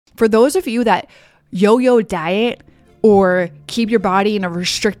For those of you that yo-yo diet or keep your body in a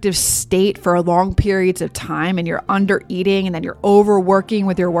restrictive state for long periods of time and you're under eating and then you're overworking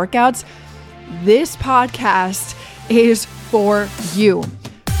with your workouts, this podcast is for you.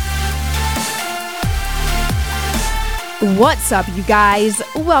 What's up, you guys?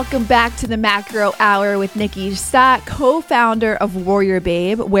 Welcome back to the Macro Hour with Nikki Stott, co-founder of Warrior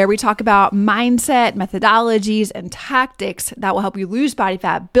Babe, where we talk about mindset, methodologies, and tactics that will help you lose body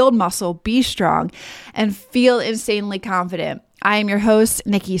fat, build muscle, be strong, and feel insanely confident. I am your host,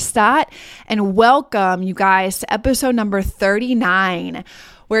 Nikki Stott, and welcome, you guys, to episode number 39,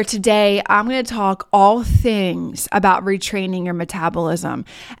 where today I'm going to talk all things about retraining your metabolism.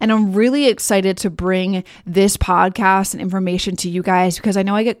 And I'm really excited to bring this podcast and information to you guys because I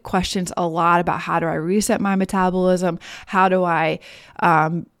know I get questions a lot about how do I reset my metabolism? How do I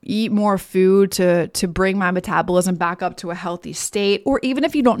eat more food to bring my metabolism back up to a healthy state? Or even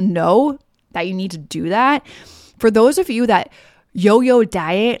if you don't know that you need to do that, for those of you that yo-yo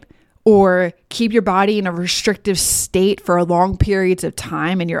diet or keep your body in a restrictive state for long periods of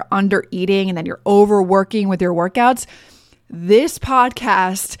time and you're under eating and then you're overworking with your workouts, this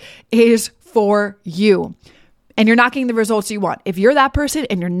podcast is for you. And you're not getting the results you want. If you're that person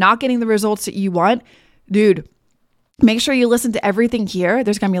and you're not getting the results that you want, dude, make sure you listen to everything here.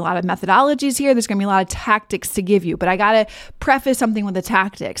 There's going to be a lot of methodologies here. There's going to be a lot of tactics to give you, but I got to preface something with the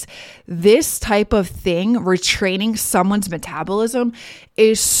tactics. This type of thing, retraining someone's metabolism,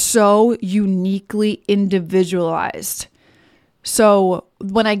 is so uniquely individualized. So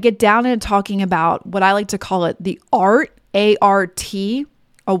when I get down into talking about what I like to call it, the art, A-R-T,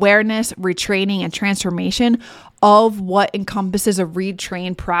 awareness, retraining, and transformation of what encompasses a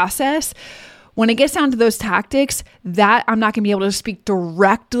retrain process, when it gets down to those tactics, that I'm not going to be able to speak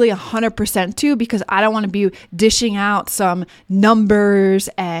directly 100% to because I don't want to be dishing out some numbers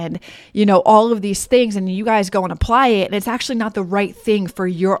and, all of these things and you guys go and apply it and it's actually not the right thing for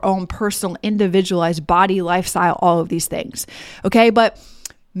your own personal, individualized body, lifestyle, all of these things. Okay, but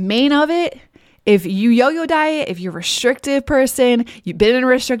main of it, if you yo-yo diet, if you're a restrictive person, you've been in a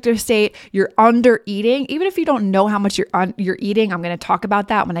restrictive state, you're under eating, even if you don't know how much you're eating, I'm going to talk about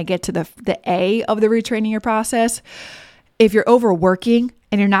that when I get to the A of the retraining your process. If you're overworking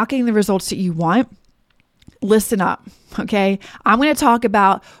and you're not getting the results that you want, listen up. Okay. I'm going to talk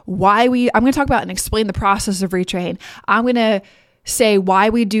about and explain the process of retrain. I'm going to say why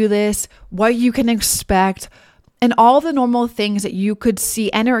we do this, what you can expect, and all the normal things that you could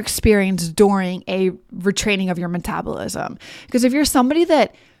see and or experience during a retraining of your metabolism. Because if you're somebody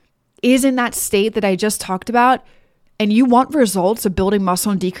that is in that state that I just talked about, and you want results of building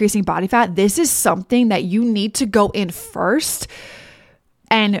muscle and decreasing body fat, this is something that you need to go in first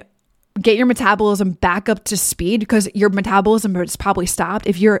and get your metabolism back up to speed because your metabolism has probably stopped.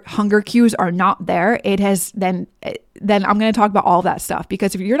 If your hunger cues are not there, it has then I'm going to talk about all that stuff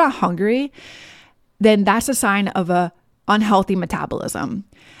because if you're not hungry, then that's a sign of a unhealthy metabolism.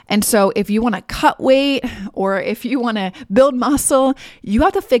 And so if you want to cut weight or if you want to build muscle, you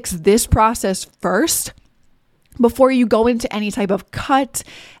have to fix this process first before you go into any type of cut,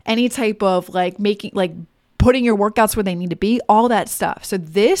 any type of putting your workouts where they need to be, all that stuff. So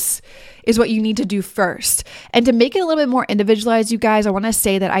this is what you need to do first. And to make it a little bit more individualized, you guys, I want to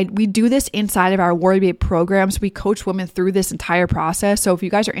say that we do this inside of our Warrior Babe programs. We coach women through this entire process. So if you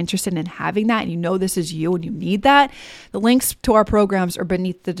guys are interested in having that and you know this is you and you need that, the links to our programs are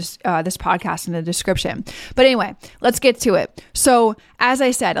beneath this podcast in the description. But anyway, let's get to it. So as I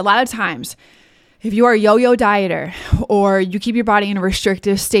said, a lot of times, if you are a yo-yo dieter or you keep your body in a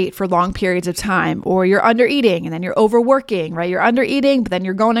restrictive state for long periods of time, or you're under eating and then you're overworking, right? You're under eating, but then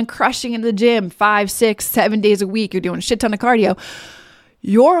you're going and crushing in the gym 5, 6, 7 days a week. You're doing a shit ton of cardio.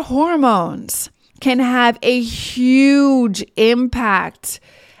 Your hormones can have a huge impact.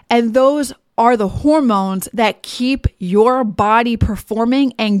 And those are the hormones that keep your body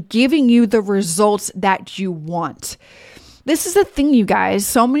performing and giving you the results that you want. This is the thing, you guys.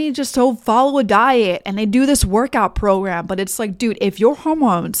 So many just follow a diet and they do this workout program, but it's like, dude, if your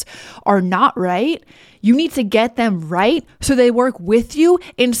hormones are not right, you need to get them right so they work with you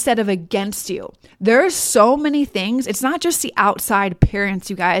instead of against you. There's so many things. It's not just the outside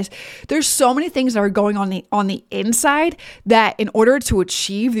appearance, you guys. There's so many things that are going on the inside that in order to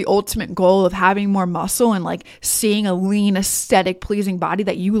achieve the ultimate goal of having more muscle and seeing a lean, aesthetic, pleasing body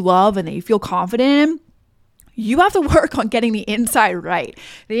that you love and that you feel confident in, You have to work on getting the inside right,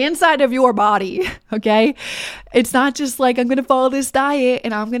 the inside of your body. Okay. It's not just like, I'm going to follow this diet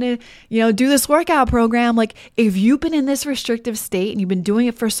and I'm going to, do this workout program. Like if you've been in this restrictive state and you've been doing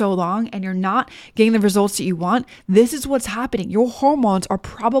it for so long and you're not getting the results that you want, this is what's happening. Your hormones are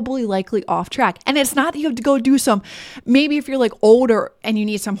probably likely off track. And it's not that you have to go do maybe if you're like older and you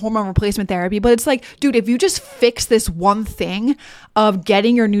need some hormone replacement therapy, but it's like, dude, if you just fix this one thing of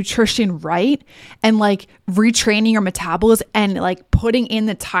getting your nutrition right and like retraining your metabolism and like putting in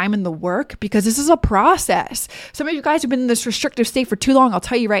the time and the work, because this is a process. Some of you guys have been in this restrictive state for too long. I'll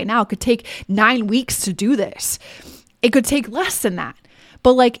tell you right now, it could take 9 weeks to do this. It could take less than that.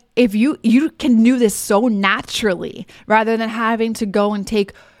 But like if you can do this so naturally rather than having to go and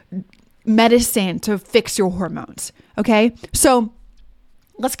take medicine to fix your hormones. Okay. So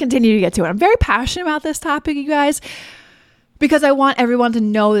let's continue to get to it. I'm very passionate about this topic, you guys, because I want everyone to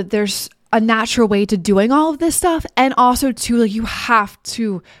know that there's a natural way to doing all of this stuff. And also too, like you have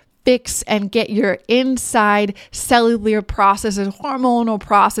to fix and get your inside cellular processes, hormonal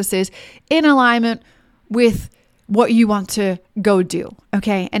processes in alignment with what you want to go do,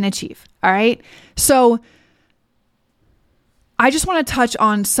 okay, and achieve. All right. So I just want to touch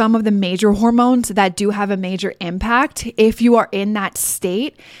on some of the major hormones that do have a major impact if you are in that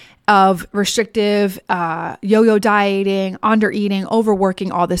state of restrictive, yo-yo dieting, under-eating,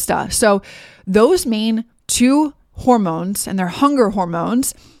 overworking, all this stuff. So those main 2 hormones, and they're hunger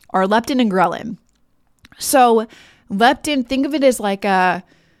hormones, are leptin and ghrelin. So leptin, think of it as like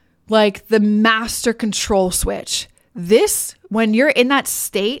the master control switch. This, when you're in that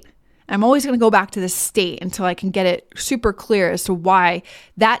state, I'm always going to go back to this state until I can get it super clear as to why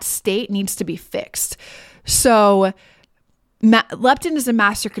that state needs to be fixed. So leptin is a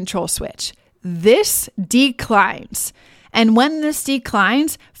master control switch. This declines. And when this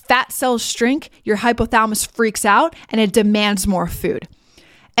declines, fat cells shrink, your hypothalamus freaks out, and it demands more food.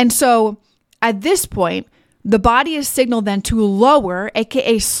 And so at this point, the body is signaled then to lower,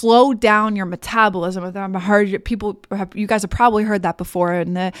 aka slow down your metabolism. I've heard you guys have probably heard that before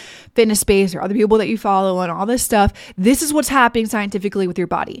in the fitness space or other people that you follow and all this stuff. This is what's happening scientifically with your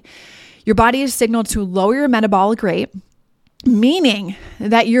body. Your body is signaled to lower your metabolic rate, meaning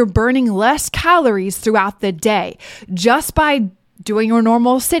that you're burning less calories throughout the day just by doing your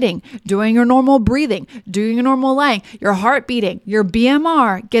normal sitting, doing your normal breathing, doing your normal lying, your heart beating, your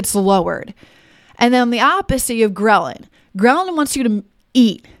BMR gets lowered. And then the opposite, you have ghrelin. Ghrelin wants you to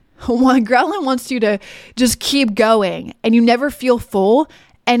eat. Ghrelin wants you to just keep going and you never feel full,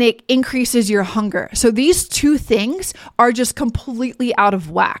 and it increases your hunger. So these 2 things are just completely out of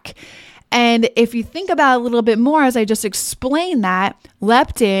whack. And if you think about it a little bit more, as I just explained that,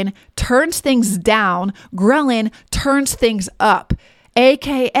 leptin turns things down, ghrelin turns things up.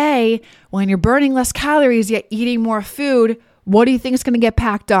 AKA, when you're burning less calories yet eating more food, what do you think is going to get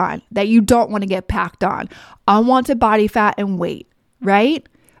packed on that you don't want to get packed on? Unwanted body fat and weight, right?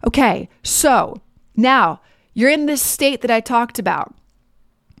 Okay, so now you're in this state that I talked about.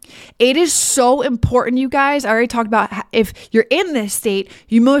 It is so important, you guys. I already talked about if you're in this state,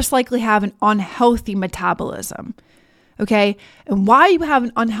 you most likely have an unhealthy metabolism. Okay. And why you have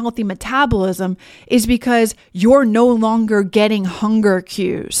an unhealthy metabolism is because you're no longer getting hunger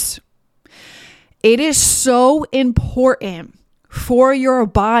cues. It is so important for your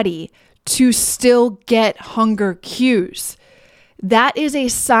body to still get hunger cues. That is a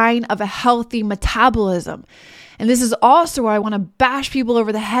sign of a healthy metabolism. And this is also where I want to bash people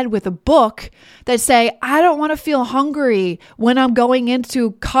over the head with a book that say, I don't want to feel hungry when I'm going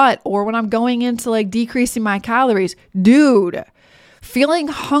into cut or when I'm going into like decreasing my calories. Dude, feeling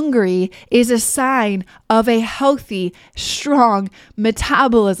hungry is a sign of a healthy, strong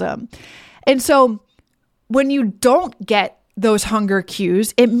metabolism. And so when you don't get those hunger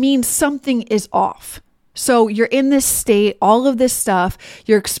cues, it means something is off. So you're in this state, all of this stuff,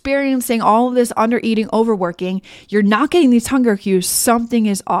 you're experiencing all of this under eating, overworking, you're not getting these hunger cues, something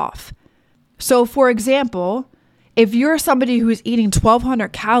is off. So for example, if you're somebody who's eating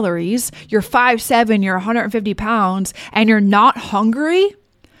 1,200 calories, you're 5'7", you're 150 pounds, and you're not hungry,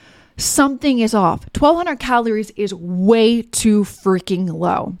 something is off. 1,200 calories is way too freaking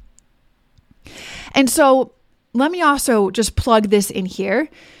low. And so let me also just plug this in here.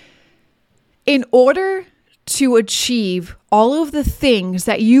 In order to achieve all of the things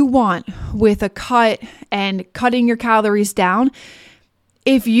that you want with a cut and cutting your calories down,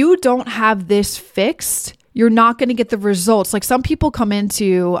 if you don't have this fixed, you're not going to get the results. Like some people come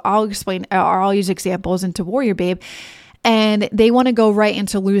into, I'll use examples into Warrior Babe, and they want to go right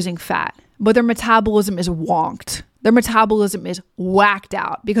into losing fat. but their metabolism is wonked. Their metabolism is whacked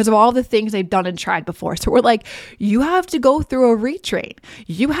out because of all the things they've done and tried before. So we're like, you have to go through a retrain.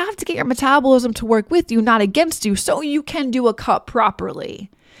 You have to get your metabolism to work with you, not against you, so you can do a cut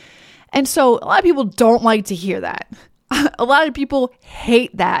properly. And so a lot of people don't like to hear that. A lot of people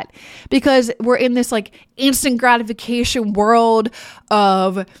hate that because we're in this like instant gratification world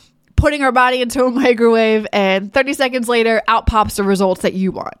of putting our body into a microwave and 30 seconds later out pops the results that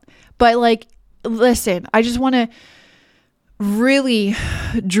you want. But like, listen, I just want to really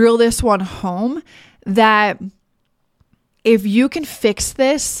drill this one home that if you can fix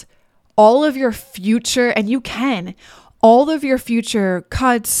this, all of your future, and you can, all of your future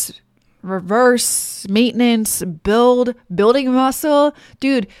cuts, reverse, maintenance, building muscle,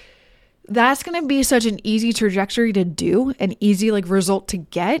 dude, that's going to be such an easy trajectory to do, an easy like result to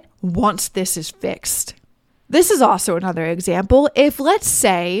get once this is fixed. This is also another example. If let's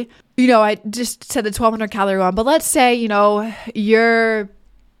say, I just said the 1200 calorie one, but let's say, you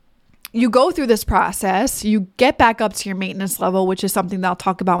go through this process, you get back up to your maintenance level, which is something that I'll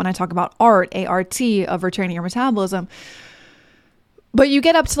talk about when I talk about ART of retraining your metabolism. But you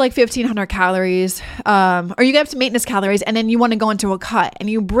get up to like 1500 calories, or you get up to maintenance calories, and then you want to go into a cut and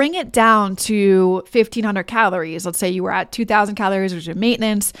you bring it down to 1500 calories. Let's say you were at 2000 calories, which is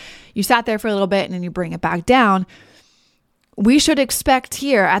maintenance. You sat there for a little bit and then you bring it back down. We should expect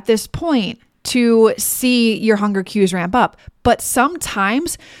here at this point to see your hunger cues ramp up. But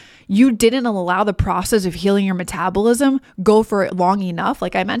sometimes you didn't allow the process of healing your metabolism go for long enough.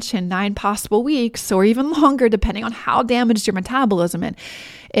 Like I mentioned, 9 possible weeks or even longer, depending on how damaged your metabolism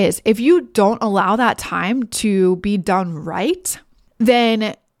is. If you don't allow that time to be done right,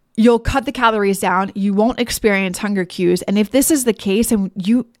 then you'll cut the calories down. You won't experience hunger cues. And if this is the case, and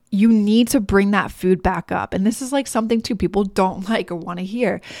you need to bring that food back up. And this is like something too people don't like or want to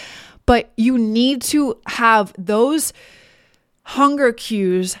hear, but you need to have those hunger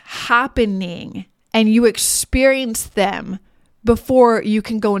cues happening and you experience them before you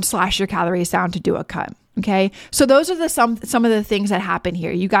can go and slash your calories down to do a cut. Okay. So those are some of the things that happen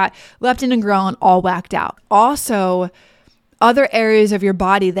here. You got leptin and ghrelin all whacked out. Also, other areas of your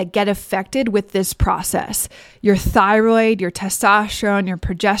body that get affected with this process, your thyroid, your testosterone, your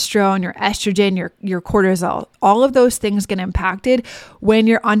progesterone, your estrogen, your cortisol, all of those things get impacted when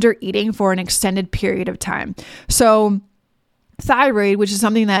you're under eating for an extended period of time. So thyroid, which is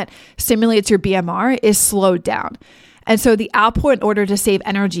something that stimulates your BMR, is slowed down. And so the output in order to save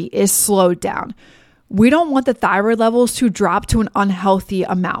energy is slowed down. We don't want the thyroid levels to drop to an unhealthy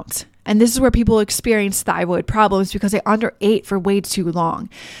amount. And this is where people experience thyroid problems because they underate for way too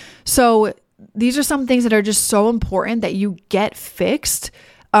long. So these are some things that are just so important that you get fixed.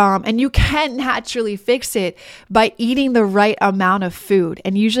 And you can naturally fix it by eating the right amount of food.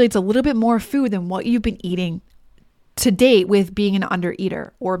 And usually it's a little bit more food than what you've been eating to date with being an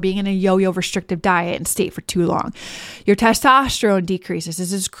undereater or being in a yo-yo restrictive diet and state for too long. Your testosterone decreases.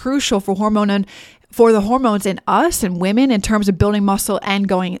 This is crucial for the hormones in us and women in terms of building muscle and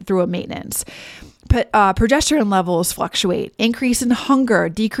going through a maintenance. Progesterone levels fluctuate, increase in hunger,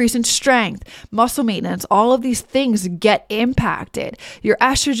 decrease in strength, muscle maintenance, all of these things get impacted. Your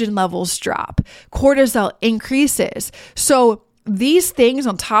estrogen levels drop, cortisol increases. So these things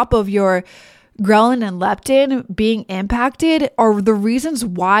on top of your ghrelin and leptin being impacted are the reasons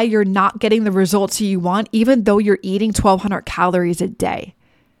why you're not getting the results you want, even though you're eating 1200 calories a day.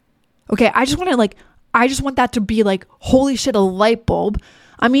 Okay, I just want that to be like, holy shit, a light bulb.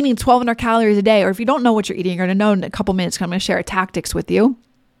 I'm eating 1200 calories a day. Or if you don't know what you're eating, you're going to know in a couple minutes because I'm going to share tactics with you,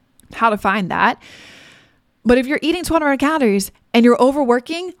 how to find that. But if you're eating 1200 calories and you're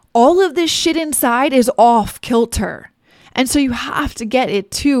overworking, all of this shit inside is off kilter. And so you have to get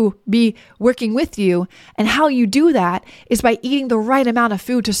it to be working with you. And how you do that is by eating the right amount of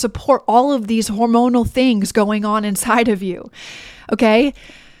food to support all of these hormonal things going on inside of you. Okay?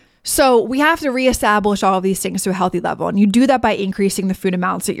 So we have to reestablish all of these things to a healthy level. And you do that by increasing the food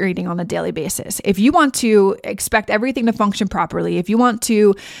amounts that you're eating on a daily basis. If you want to expect everything to function properly, if you want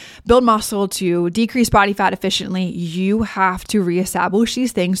to build muscle, to decrease body fat efficiently, you have to reestablish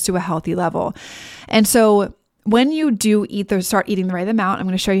these things to a healthy level. And so when you do start eating the right amount, I'm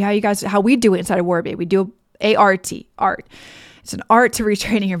going to show you how we do it inside of Warrior Babe. We do ART. It's an art to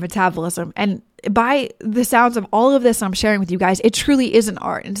retraining your metabolism. And by the sounds of all of this I'm sharing with you guys, it truly is an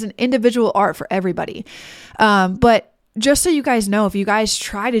art. It's an individual art for everybody. But just so you guys know, if you guys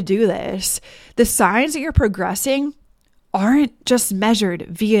try to do this, the signs that you're progressing aren't just measured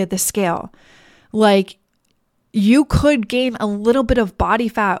via the scale. Like, you could gain a little bit of body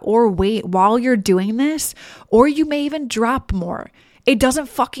fat or weight while you're doing this, or you may even drop more. It doesn't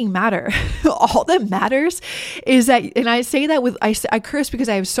fucking matter. All that matters is that, and I say that I curse because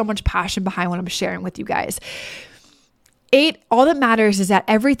I have so much passion behind what I'm sharing with you guys. All that matters is that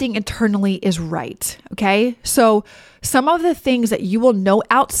everything internally is right. Okay. So some of the things that you will know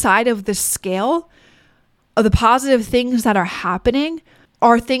outside of the scale of the positive things that are happening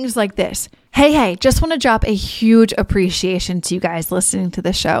are things like this. Hey, just want to drop a huge appreciation to you guys listening to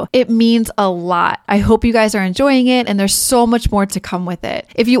the show. It means a lot. I hope you guys are enjoying it, and there's so much more to come with it.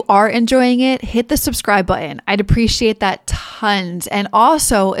 If you are enjoying it, hit the subscribe button. I'd appreciate that tons. And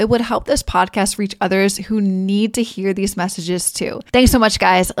also, it would help this podcast reach others who need to hear these messages too. Thanks so much,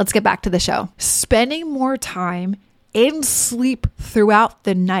 guys. Let's get back to the show. Spending more time in sleep throughout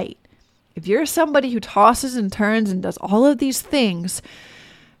the night. If you're somebody who tosses and turns and does all of these things,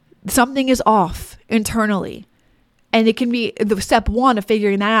 something is off internally. And it can be the step one of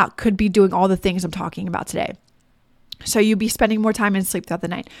figuring that out could be doing all the things I'm talking about today. So you'd be spending more time in sleep throughout the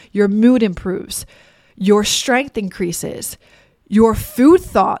night. Your mood improves. Your strength increases. Your food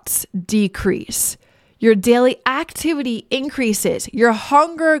thoughts decrease. Your daily activity increases. Your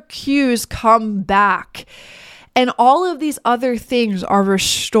hunger cues come back. And all of these other things are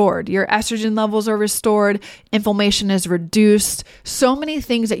restored. Your estrogen levels are restored. Inflammation is reduced. So many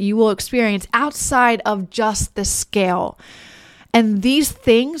things that you will experience outside of just the scale. And these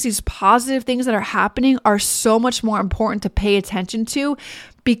things, these positive things that are happening are so much more important to pay attention to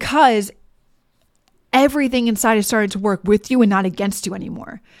because everything inside is starting to work with you and not against you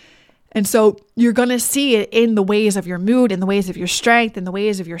anymore. And so you're going to see it in the ways of your mood, in the ways of your strength, in the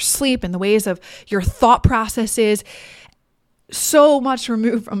ways of your sleep, in the ways of your thought processes. So much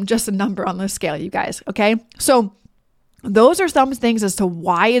removed from just a number on the scale, you guys. Okay. So those are some things as to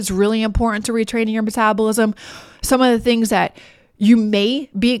why it's really important to retraining your metabolism. Some of the things that you may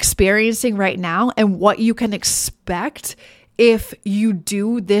be experiencing right now and what you can expect if you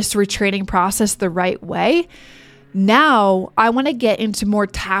do this retraining process the right way. Now, I want to get into more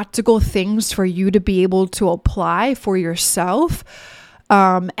tactical things for you to be able to apply for yourself.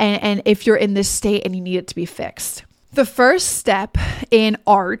 And if you're in this state and you need it to be fixed. The first step in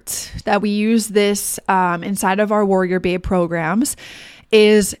art that we use this inside of our Warrior Babe programs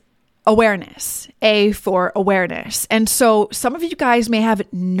is awareness. A for awareness. And so some of you guys may have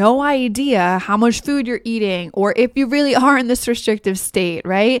no idea how much food you're eating, or if you really are in this restrictive state,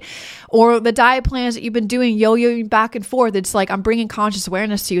 right? Or the diet plans that you've been doing, yo-yoing back and forth. It's like, I'm bringing conscious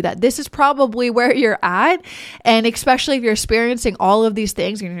awareness to you that this is probably where you're at. And especially if you're experiencing all of these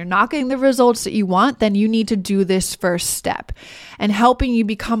things and you're not getting the results that you want, then you need to do this first step and helping you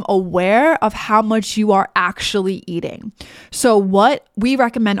become aware of how much you are actually eating. So what we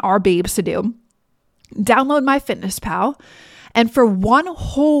recommend our babes to do, download MyFitnessPal, and for one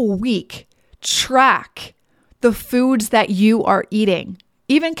whole week, track the foods that you are eating.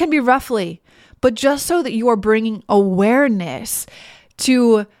 Even can be roughly, but just so that you are bringing awareness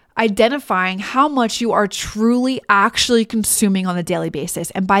to identifying how much you are truly actually consuming on a daily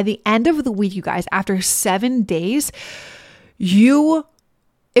basis. And by the end of the week, you guys, after 7 days,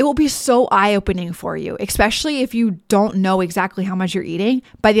 it will be so eye-opening for you, especially if you don't know exactly how much you're eating.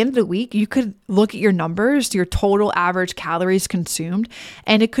 By the end of the week, you could look at your numbers, your total average calories consumed,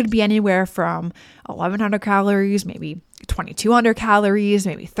 and it could be anywhere from 1,100 calories, maybe 2,200 calories,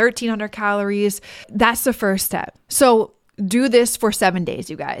 maybe 1,300 calories. That's the first step. So do this for 7 days,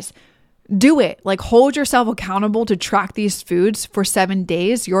 you guys. Do it. Like, hold yourself accountable to track these foods for 7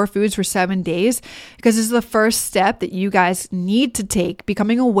 days, your foods for 7 days, because this is the first step that you guys need to take,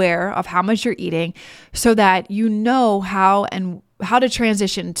 becoming aware of how much you're eating so that you know how to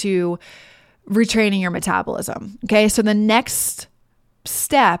transition to retraining your metabolism. Okay. So the next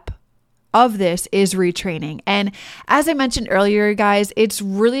step of this is retraining. And as I mentioned earlier, guys, it's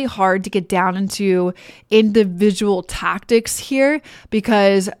really hard to get down into individual tactics here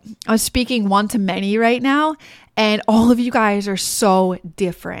because I'm speaking one to many right now, and all of you guys are so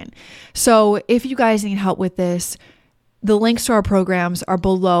different. So if you guys need help with this, the links to our programs are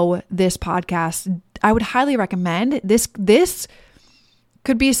below this podcast. I would highly recommend this. This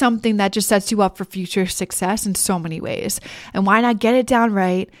could be something that just sets you up for future success in so many ways. And why not get it down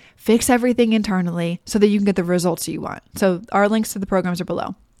right, fix everything internally so that you can get the results you want. So our links to the programs are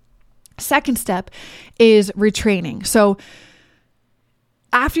below. Second step is retraining. So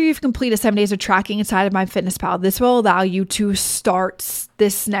after you've completed 7 days of tracking inside of MyFitnessPal, this will allow you to start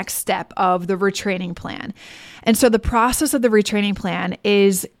this next step of the retraining plan. And so the process of the retraining plan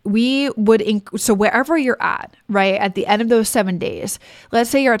is so wherever you're at, right, at the end of those 7 days, let's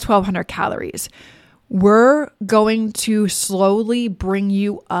say you're at 1,200 calories, we're going to slowly bring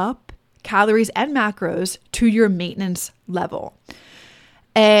you up calories and macros to your maintenance level.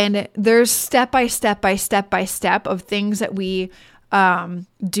 And there's step by step of things that we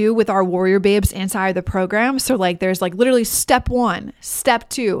do with our warrior babes inside the program. So like there's like literally step 1, step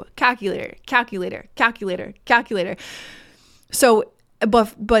 2, calculator. So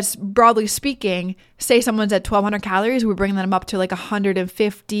but broadly speaking, say someone's at 1,200 calories, we bring them up to like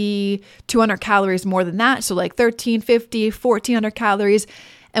 150, 200 calories more than that. So like 1,350, 1,400 calories.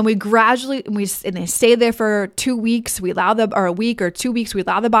 And we gradually, and they stay there for 2 weeks. We allow them, or a week or 2 weeks, we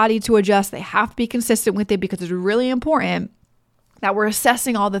allow the body to adjust. They have to be consistent with it because it's really important that we're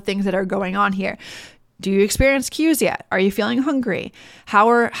assessing all the things that are going on here. Do you experience cues yet? Are you feeling hungry?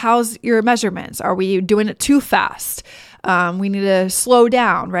 How's your measurements? Are we doing it too fast? We need to slow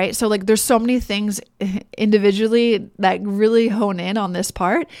down, right? So like there's so many things individually that really hone in on this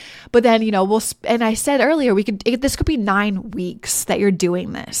part. But then, and I said earlier, this could be 9 weeks that you're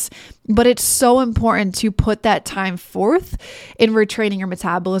doing this, but it's so important to put that time forth in retraining your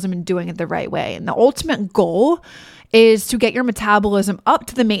metabolism and doing it the right way. And the ultimate goal is to get your metabolism up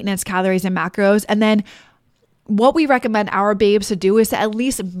to the maintenance calories and macros. And then what we recommend our babes to do is to at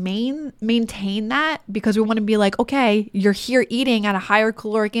least maintain that, because we want to be like, okay, you're here eating at a higher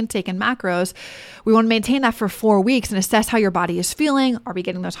caloric intake and macros. We want to maintain that for 4 weeks and assess how your body is feeling. Are we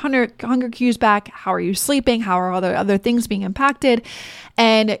getting those hunger cues back? How are you sleeping? How are other things being impacted?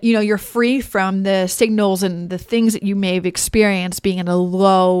 And, you're free from the signals and the things that you may have experienced being in a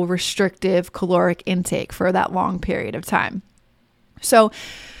low restrictive caloric intake for that long period of time. So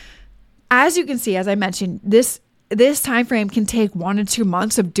as you can see, as I mentioned, this time frame can take 1 to 2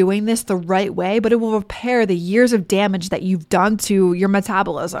 months of doing this the right way, but it will repair the years of damage that you've done to your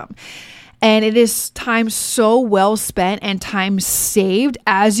metabolism. And it is time so well spent and time saved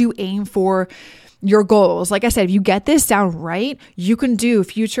as you aim for your goals. Like I said, if you get this down right, you can do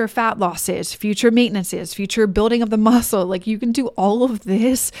future fat losses, future maintenances, future building of the muscle. Like you can do all of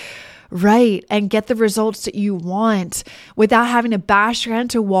this right and get the results that you want without having to bash your head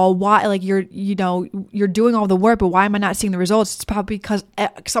into a wall. Why? Like you're doing all the work, but why am I not seeing the results? It's probably because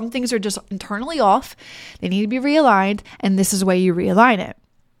some things are just internally off. They need to be realigned, and this is the way you realign it.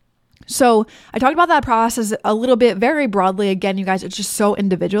 So I talked about that process a little bit, very broadly. Again, you guys, it's just so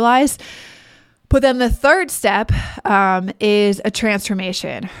individualized. But then the third step is a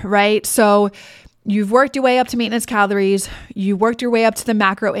transformation, right? So you've worked your way up to maintenance calories, you worked your way up to the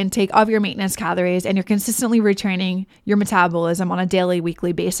macro intake of your maintenance calories, and you're consistently retraining your metabolism on a daily,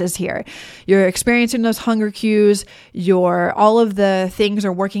 weekly basis here. You're experiencing those hunger cues, all of the things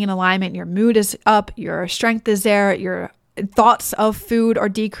are working in alignment, your mood is up, your strength is there, your thoughts of food are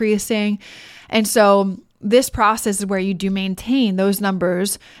decreasing. And so this process is where you do maintain those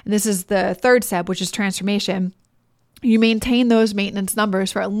numbers. And this is the third step, which is transformation. You maintain those maintenance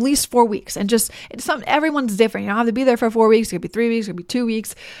numbers for at least 4 weeks. And everyone's different. You don't have to be there for 4 weeks. It could be 3 weeks, it could be 2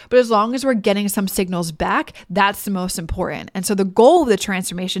 weeks. But as long as we're getting some signals back, that's the most important. And so the goal of the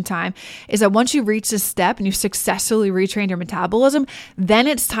transformation time is that once you reach this step and you successfully retrained your metabolism, then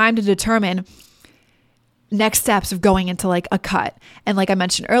it's time to determine next steps of going into like a cut. And like I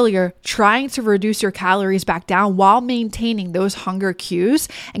mentioned earlier, trying to reduce your calories back down while maintaining those hunger cues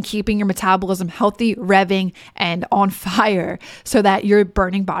and keeping your metabolism healthy, revving, and on fire so that you're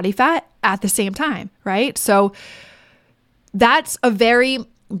burning body fat at the same time, right? So that's a very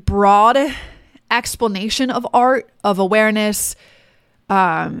broad explanation of art, of awareness,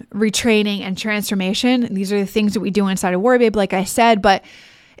 retraining, and transformation. And these are the things that we do inside of Warrior Babe, like I said. But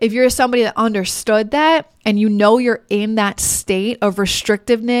if you're somebody that understood that and you're in that state of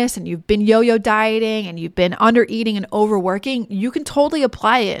restrictiveness and you've been yo-yo dieting and you've been under eating and overworking, you can totally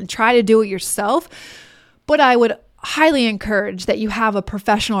apply it and try to do it yourself. But I would highly encourage that you have a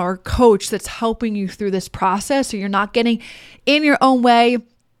professional or coach that's helping you through this process so you're not getting in your own way.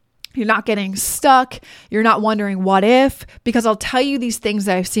 You're not getting stuck. You're not wondering what if, because I'll tell you these things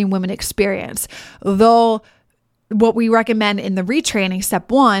that I've seen women experience. Though what we recommend in the retraining step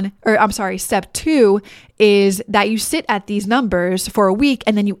 2 is that you sit at these numbers for a week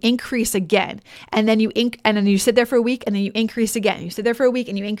and then you increase again. And then you sit there for a week and then you increase again. You sit there for a week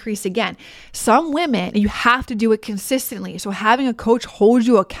and you increase again. Some women, you have to do it consistently. So having a coach hold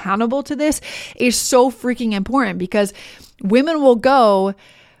you accountable to this is so freaking important, because women will go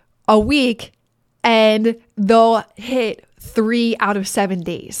a week and they'll hit 3 out of 7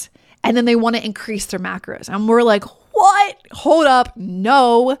 days. And then they want to increase their macros. And we're like, what? Hold up.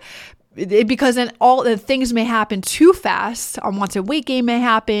 No. Because then all the things may happen too fast. Unwanted weight gain may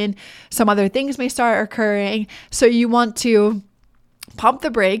happen. Some other things may start occurring. So you want to pump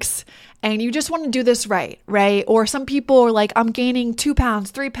the brakes and you just want to do this right? Or some people are like, I'm gaining 2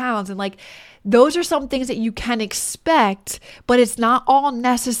 pounds, 3 pounds. And like, those are some things that you can expect, but it's not all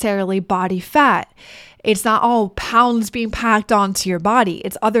necessarily body fat. It's not all pounds being packed onto your body.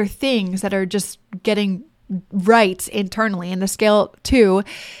 It's other things that are just getting right internally. And the scale too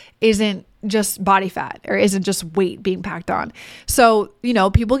isn't just body fat or isn't just weight being packed on. So,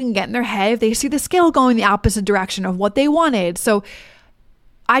 people can get in their head if they see the scale going the opposite direction of what they wanted. So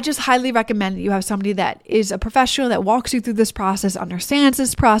I just highly recommend that you have somebody that is a professional that walks you through this process, understands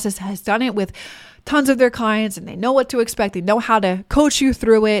this process, has done it with tons of their clients, and they know what to expect. They know how to coach you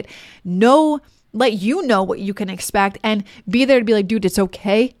through it, let you know what you can expect, and be there to be like, dude, it's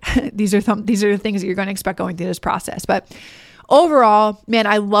okay. These are the things that you're going to expect going through this process. But overall, man,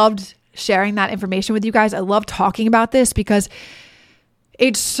 I loved sharing that information with you guys. I love talking about this because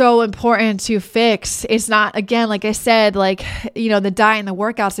it's so important to fix. It's not, again, like I said, the diet and the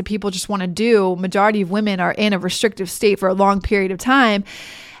workouts that people just want to do. Majority of women are in a restrictive state for a long period of time,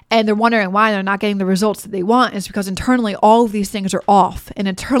 and they're wondering why they're not getting the results that they want. It's because internally all of these things are off, and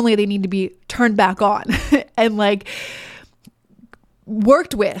internally they need to be turned back on and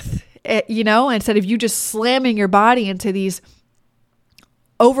worked with, instead of you just slamming your body into these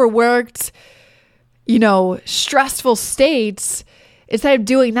overworked, stressful states. Instead of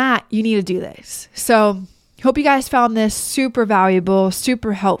doing that, you need to do this. So hope you guys found this super valuable,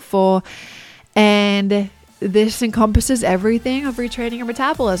 super helpful. And this encompasses everything of retraining your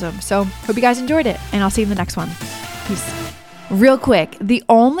metabolism. So hope you guys enjoyed it, and I'll see you in the next one. Peace. Real quick, the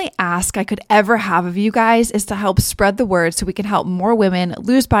only ask I could ever have of you guys is to help spread the word so we can help more women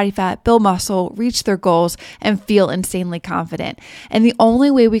lose body fat, build muscle, reach their goals, and feel insanely confident. And the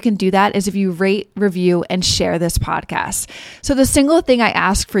only way we can do that is if you rate, review, and share this podcast. So the single thing I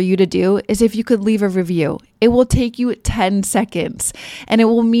ask for you to do is if you could leave a review. It will take you 10 seconds, and it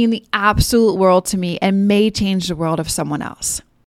will mean the absolute world to me and may change the world of someone else.